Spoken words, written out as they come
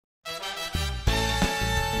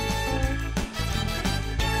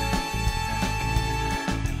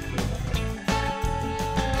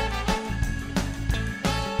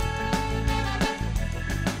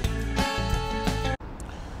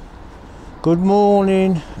Good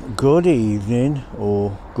morning, good evening,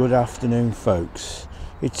 or good afternoon, folks.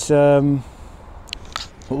 It's I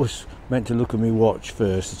was meant to look at my watch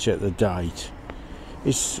first to check the date.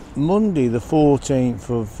 It's Monday, the 14th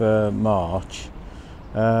of March.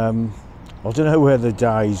 I don't know where the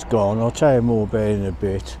day's gone. I'll tell you more about it in a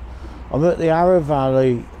bit. I'm at the Yarra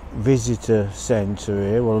Valley Visitor Centre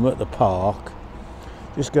here. Well, I'm at the park,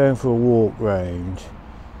 just going for a walk round.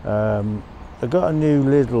 I've got a new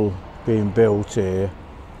Lidl being built here,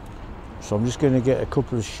 so I'm just going to get a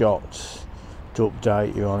couple of shots to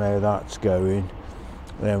update you on how that's going.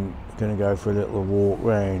 Then we're going to go for a little walk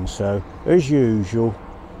round. So as usual,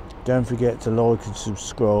 don't forget to like and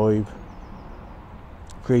subscribe.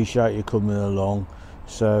 Appreciate you coming along.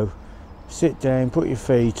 So sit down, put your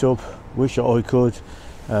feet up, wish I could,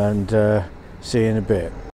 and see you in a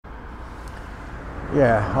bit.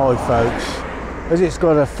 Yeah, hi folks. As it's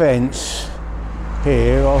got a fence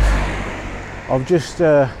here, I've just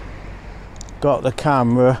got the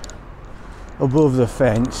camera above the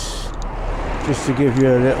fence just to give you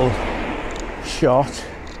a little shot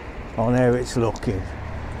on how it's looking.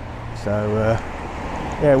 So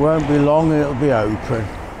yeah, it won't be long and it'll be open.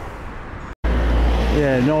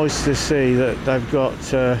 Yeah, nice to see that they've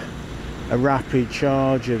got a rapid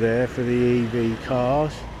charger there for the EV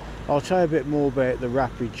cars. I'll tell you a bit more about the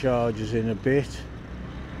rapid chargers in a bit.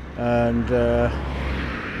 And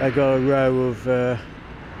they got a row of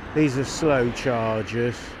these are slow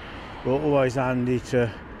chargers, but always handy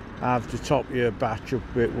to have to top your battery up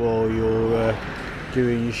a bit while you're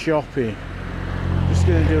doing your shopping. Just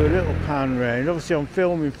going to do a little pan round. Obviously I'm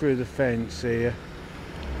filming through the fence here,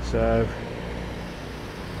 so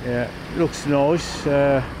yeah, looks nice.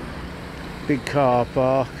 Big car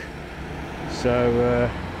park, so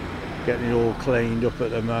getting it all cleaned up at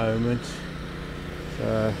the moment.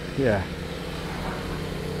 So yeah,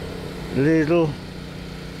 Lidl,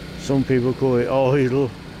 some people call it idle,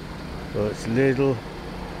 but it's Lidl.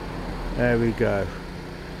 There we go.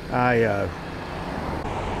 Ayo.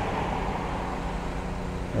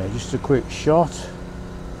 Yeah, just a quick shot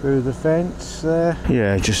through the fence there.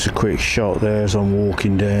 Yeah, just a quick shot there as I'm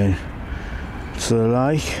walking down to the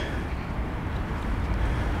lake.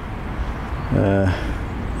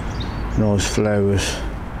 Nice flowers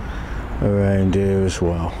around here as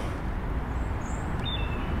well.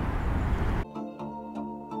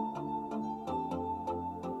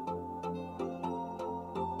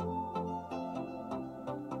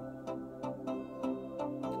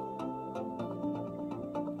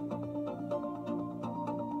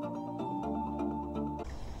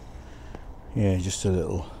 Yeah, just a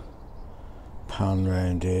little pan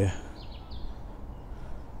round here.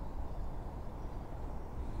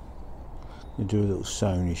 We'll do a little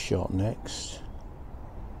Sony shot next.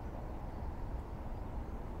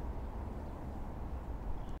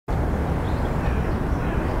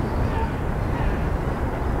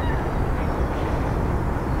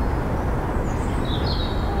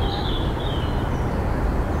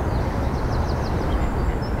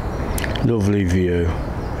 Lovely view.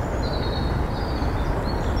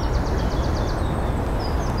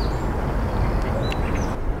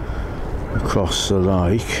 Across the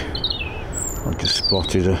lake, I just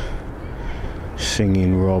spotted a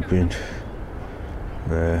singing robin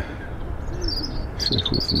there. See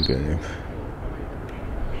if we can get him.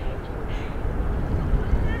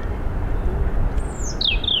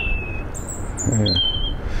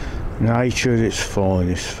 Yeah. Nature at its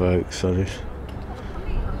finest, folks. That is.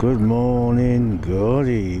 Good morning, good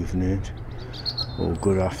evening, or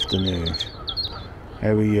good afternoon. How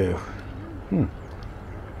are you?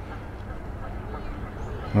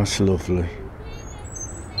 That's lovely.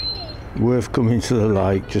 Worth coming to the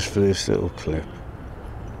lake just for this little clip.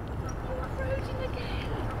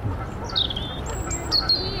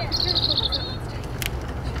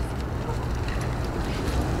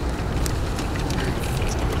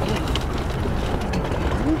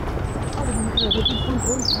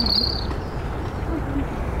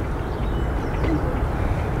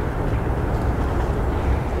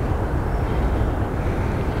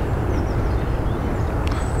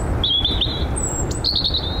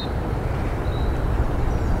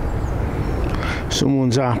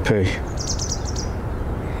 Someone's happy.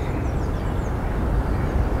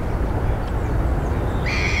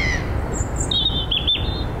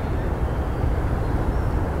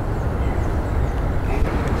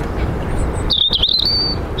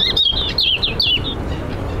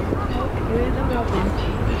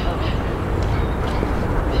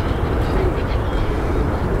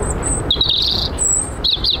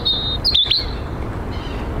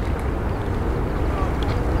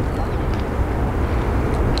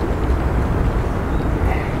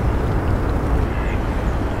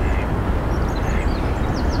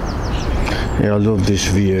 Yeah, I love this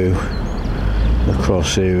view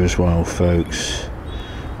across here as well, folks.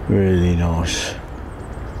 Really nice.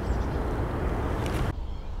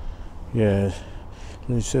 Yeah,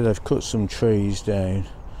 they said they've cut some trees down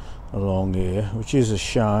along here, which is a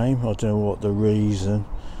shame. I don't know what the reason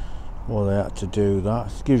why they had to do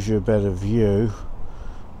that. It gives you a better view,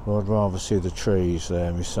 but I'd rather see the trees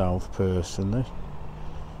there myself personally.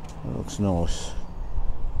 It looks nice.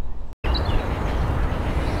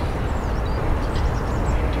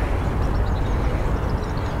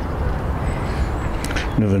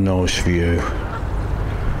 Another nice view,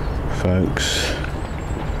 folks.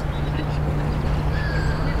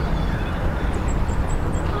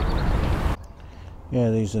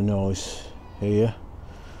 Yeah, these are nice here.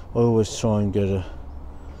 I always try and get a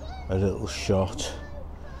little shot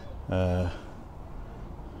when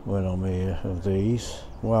I'm here of these.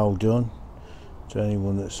 Well done to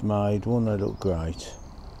anyone that's made one, they look great.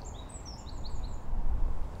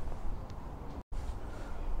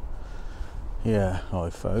 Yeah,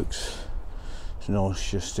 hi folks, it's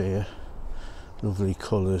nice just here, lovely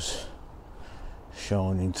colours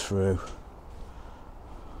shining through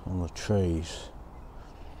on the trees.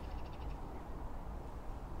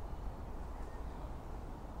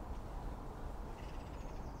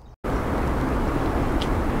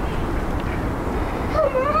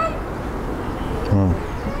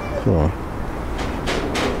 Oh, go on.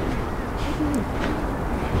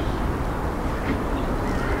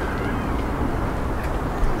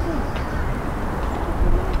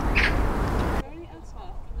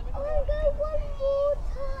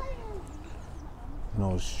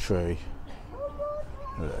 Nice tree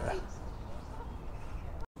there.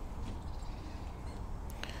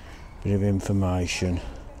 Bit of information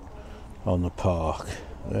on the park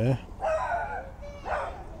there.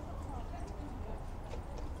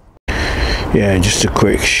 Yeah, just a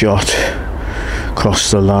quick shot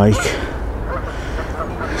across the lake.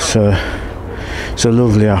 So it's a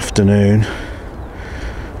lovely afternoon,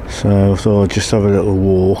 so I thought I'd just have a little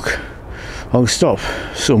walk. I'll stop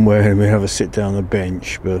somewhere and we'll have a sit down on the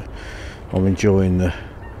bench, but I'm enjoying the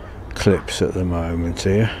clips at the moment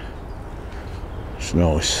here. It's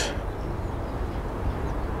nice.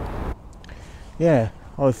 Yeah,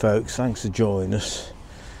 hi folks, thanks for joining us.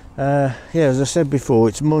 Yeah, as I said before,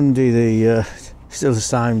 it's Monday, still the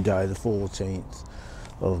same day, the 14th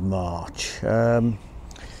of March.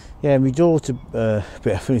 Yeah, my daughter,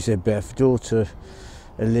 Beth, when you said Beth, daughter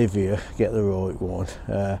Olivia, get the right one.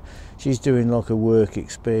 She's doing like a work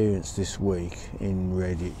experience this week in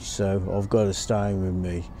Redditch, so I've got her staying with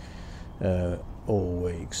me all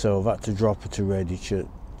week. So I've had to drop her to Redditch at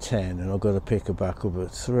 10, and I've got to pick her back up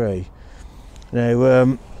at 3.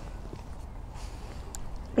 Now,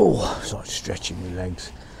 oh, it's like stretching my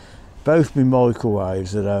legs. Both my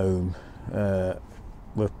microwaves at home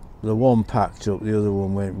were the one packed up, the other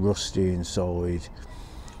one went rusty inside.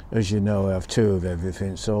 As you know, I have 2 of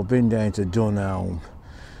everything, so I've been down to Dunelm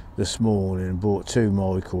this morning and bought 2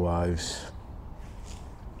 microwaves.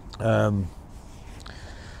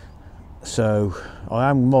 So I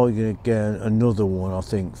am might going to get another one, I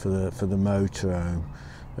think, for the motorhome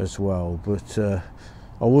as well. But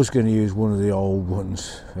I was going to use one of the old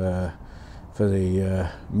ones for the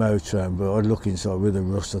motorhome, but I'd look inside with the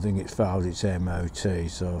rust. I think it failed its MOT,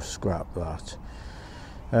 so I've scrapped that.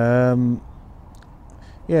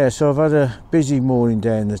 Yeah, so I've had a busy morning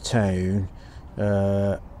down the town.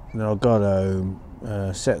 Then I got home,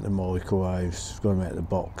 set the microwaves, got them out the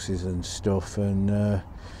boxes and stuff, and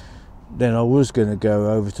then I was going to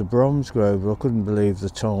go over to Bromsgrove, but I couldn't believe the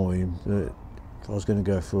time that I was going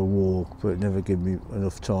to go for a walk, but it never gave me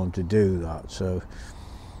enough time to do that, so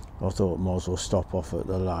I thought I might as well stop off at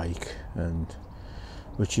the lake, and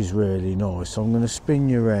which is really nice. So I'm going to spin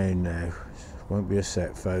you around now. Won't be a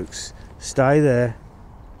sec, folks. Stay there.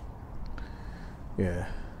 Yeah,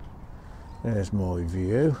 there's my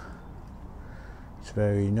view. It's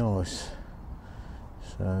very nice.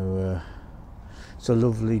 So it's a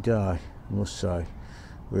lovely day, I must say.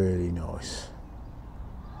 Really nice.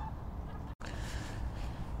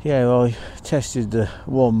 Yeah, I tested the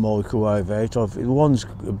one microwave out. One's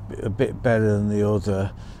a bit better than the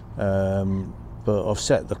other, but I've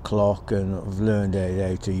set the clock and I've learned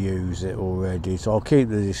how to use it already. So I'll keep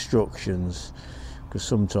the instructions, because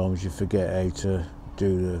sometimes you forget how to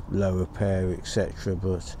do the lower pair, etc.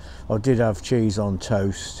 But I did have cheese on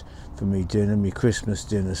toast for me dinner, my Christmas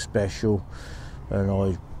dinner special, and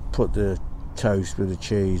I put the toast with the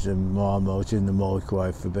cheese and Marmite in the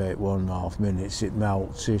microwave for about 1.5 minutes. It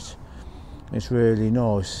melts it. It's really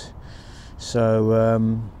nice.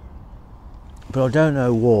 So but I don't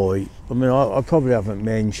know why. I mean, I probably haven't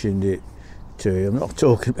mentioned it to you. I'm not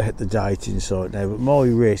talking about the dating site now, but my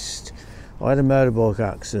wrist, I had a motorbike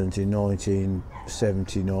accident in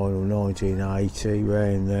 1979 or 1980,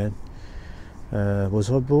 around then.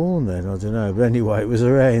 Was I born then? I don't know, but anyway, it was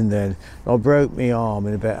around then. I broke my arm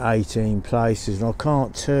in about 18 places and I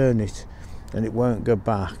can't turn it and it won't go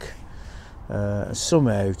back.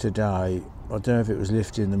 Somehow today, I don't know if it was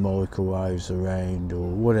lifting the microwaves around or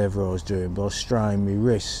whatever I was doing, but I strained my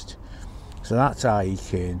wrist. So that's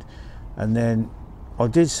aching. And then I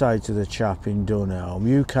did say to the chap in Dunelm,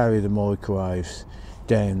 you carry the microwaves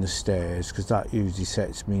down the stairs because that usually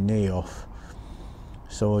sets me knee off.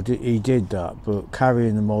 So he did that, but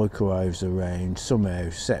carrying the microwaves around somehow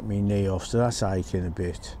set me knee off, so that's aching a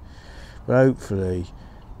bit. But hopefully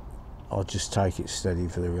I'll just take it steady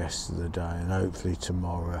for the rest of the day, and hopefully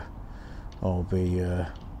tomorrow I'll be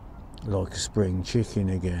like a spring chicken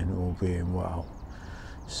again, all being well.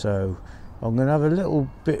 So I'm going to have a little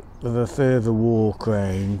bit of a further walk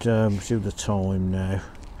round, see the time now.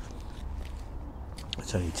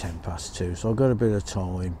 It's only 2:10, so I've got a bit of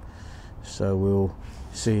time. So we'll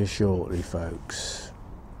see you shortly, folks.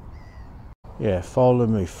 Yeah, follow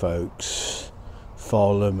me, folks.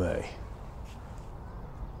 Follow me.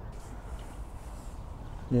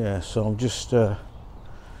 Yeah, so I'm just an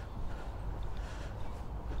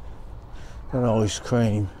ice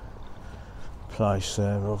cream place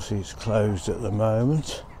there. Obviously it's closed at the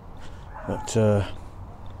moment, but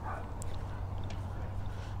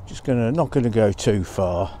not gonna go too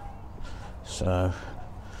far, so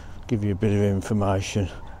give you a bit of information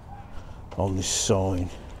on this sign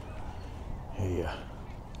here.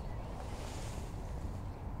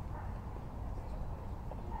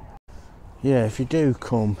 Yeah, if you do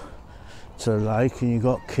come to the lake and you've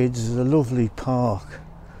got kids, there's a lovely park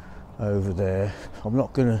over there. I'm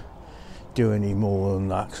not going to do any more than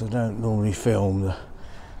that because I don't normally film the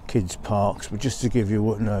kids parks, but just to give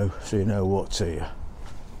you so you know what's here.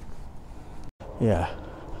 Yeah,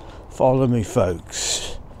 follow me,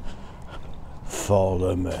 folks.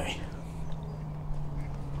 Follow me.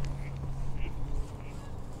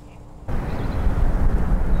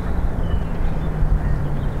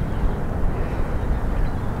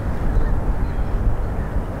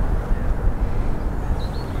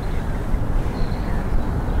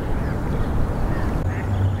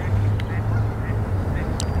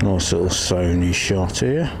 Nice little Sony shot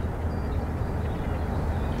here.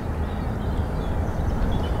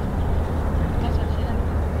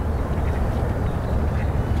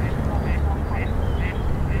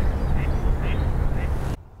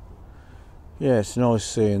 Yeah, it's nice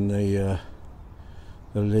seeing the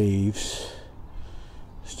leaves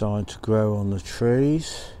starting to grow on the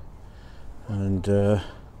trees, and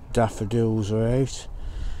daffodils are out.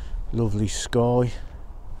 Lovely sky.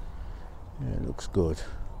 Yeah, it looks good.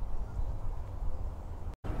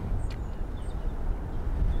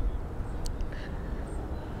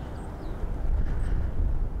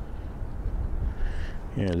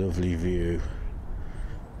 Yeah, lovely view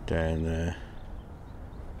down there.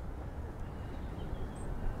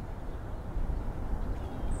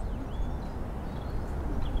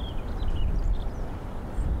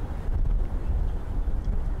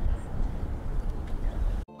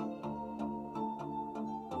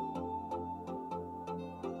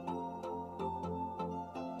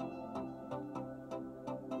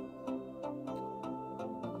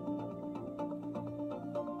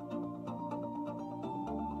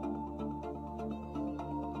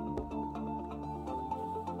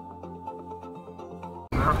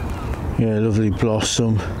 Yeah, lovely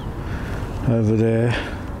blossom over there.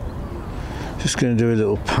 Just going to do a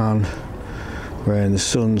little pan when the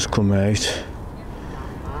sun's come out.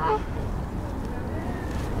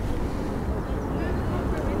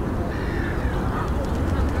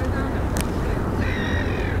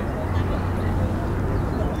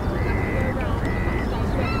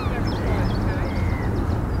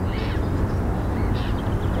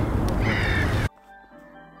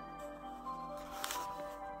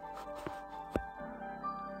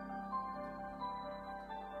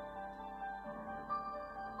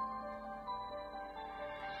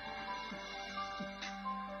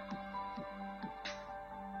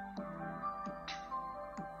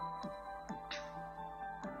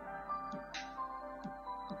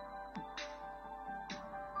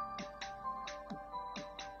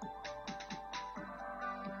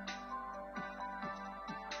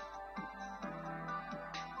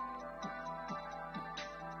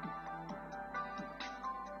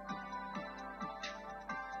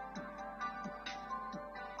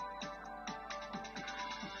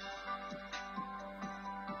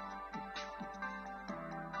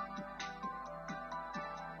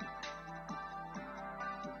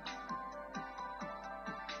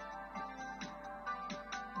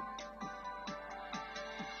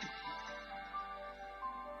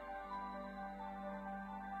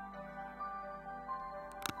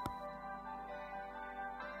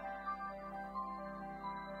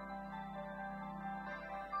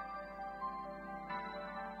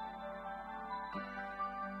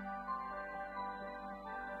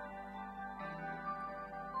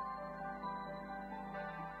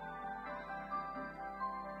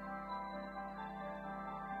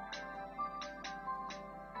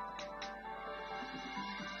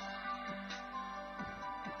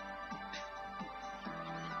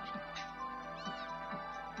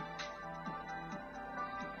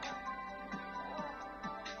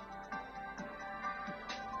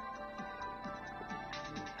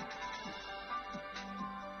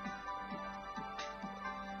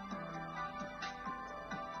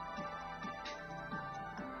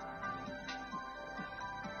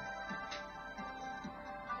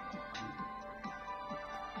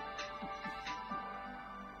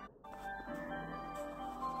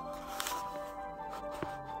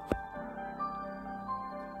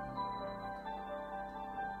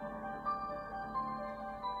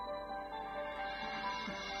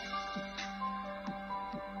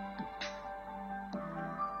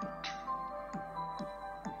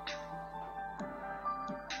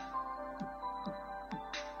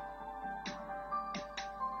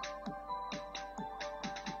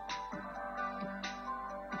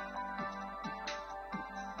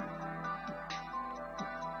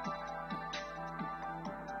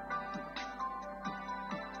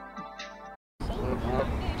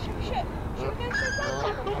 Should we go to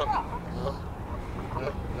the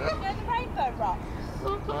rainbow rocks? You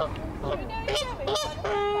know the rainbow rocks? Should we go and do it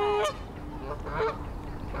by the rainbow?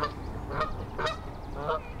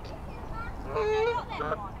 No, not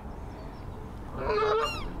that one.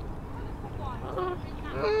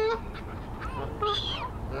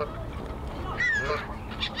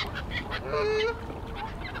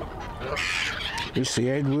 It's the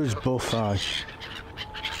Edwards Buffet.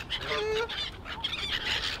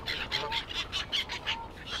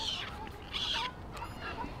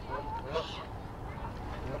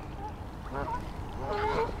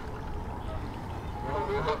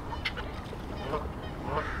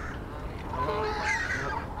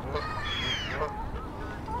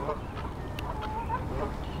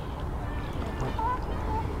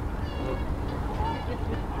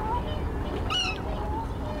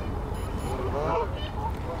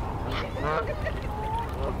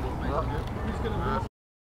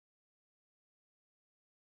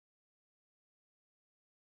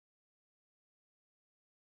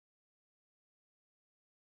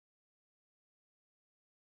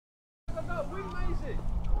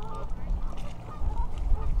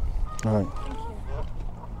 Right.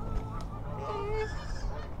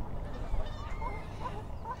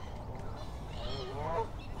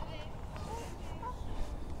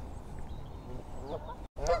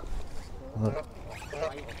 Look.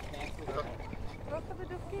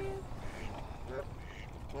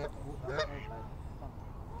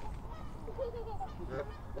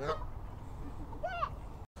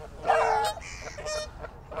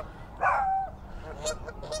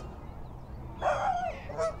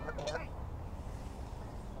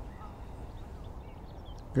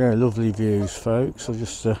 Yeah, lovely views, folks. I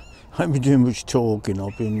haven't been doing much talking.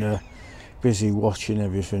 I've been busy watching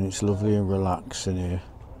everything. It's lovely and relaxing here.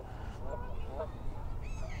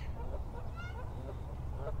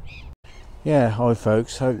 Yeah, hi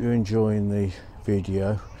folks, hope you're enjoying the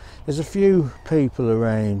video. There's a few people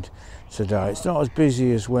around today. It's not as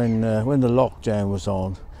busy as when the lockdown was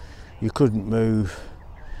on. You couldn't move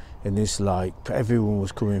in this lake. Everyone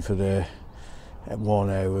was coming for their 1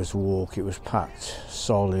 hour's walk. It was packed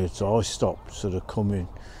solid, so I stopped sort of coming.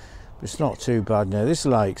 But it's not too bad now. This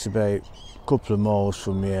lake's about a couple of miles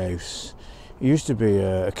from my house. It used to be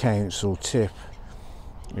a council tip,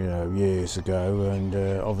 you know, years ago, and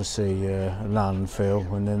obviously a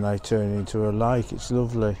landfill, and then they turned into a lake. It's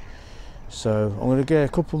lovely. So I'm going to get a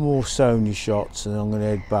couple more Sony shots and I'm going to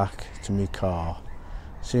head back to my car.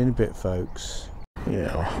 See you in a bit, folks.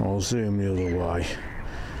 Yeah, I'll zoom the other way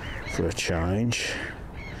for a change.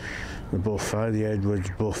 The buffet, the Edwards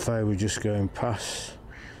Buffet, we're just going past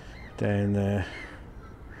down there.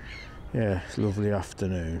 Yeah, it's a lovely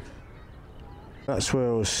afternoon. That's where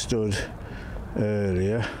I was stood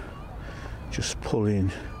earlier, just pulling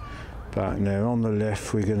back now. On the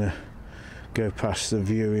left we're going to go past the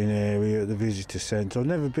viewing area at the visitor centre. I've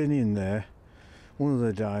never been in there. One of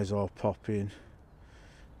the days I'll pop in,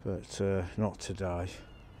 but not today.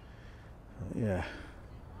 Yeah,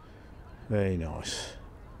 very nice.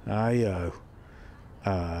 Ayo,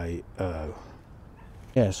 ayo.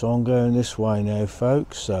 Yeah, so I'm going this way now,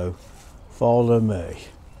 folks, so follow me,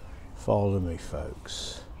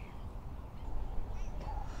 folks.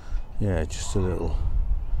 Yeah, just a little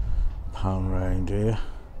pan round here.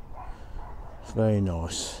 It's very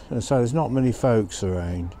nice. And so there's not many folks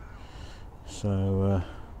around. So,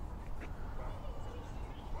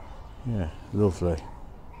 yeah, lovely.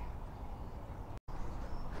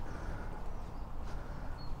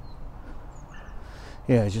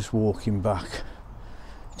 Yeah, just walking back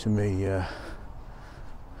to me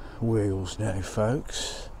wheels now,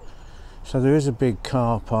 folks. So there is a big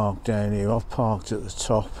car park down here. I've parked at the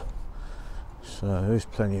top. So there's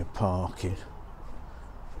plenty of parking.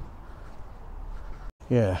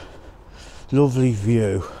 Yeah, lovely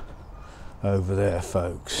view over there,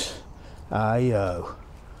 folks. Ayo,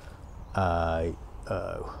 ayo.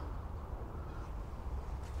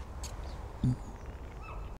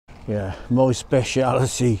 Yeah, my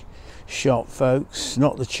speciality shop, folks.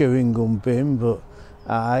 Not the chewing gum bin, but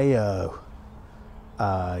ayo,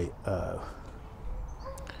 ayo.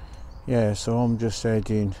 Yeah, so I'm just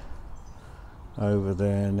heading over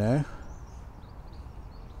there now.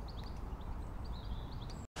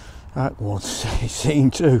 Act 1, scene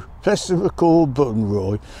 2. Press the record button,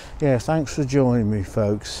 Roy. Yeah, thanks for joining me,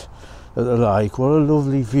 folks, at the lake. What a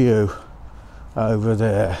lovely view over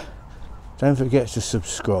there. Don't forget to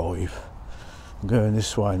subscribe. I'm going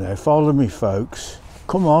this way now. Follow me, folks.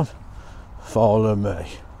 Come on, follow me.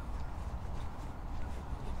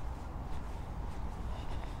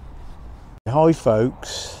 Hi,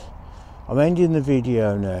 folks. I'm ending the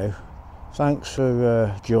video now. Thanks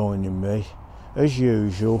for joining me. As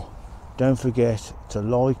usual, don't forget to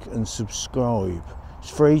like and subscribe. It's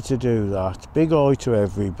free to do that. Big eye to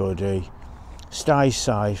everybody. Stay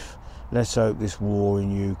safe. Let's hope this war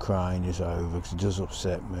in Ukraine is over, because it does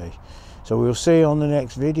upset me. So we'll see you on the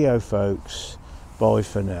next video, folks. Bye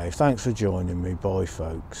for now. Thanks for joining me. Bye,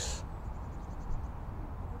 folks.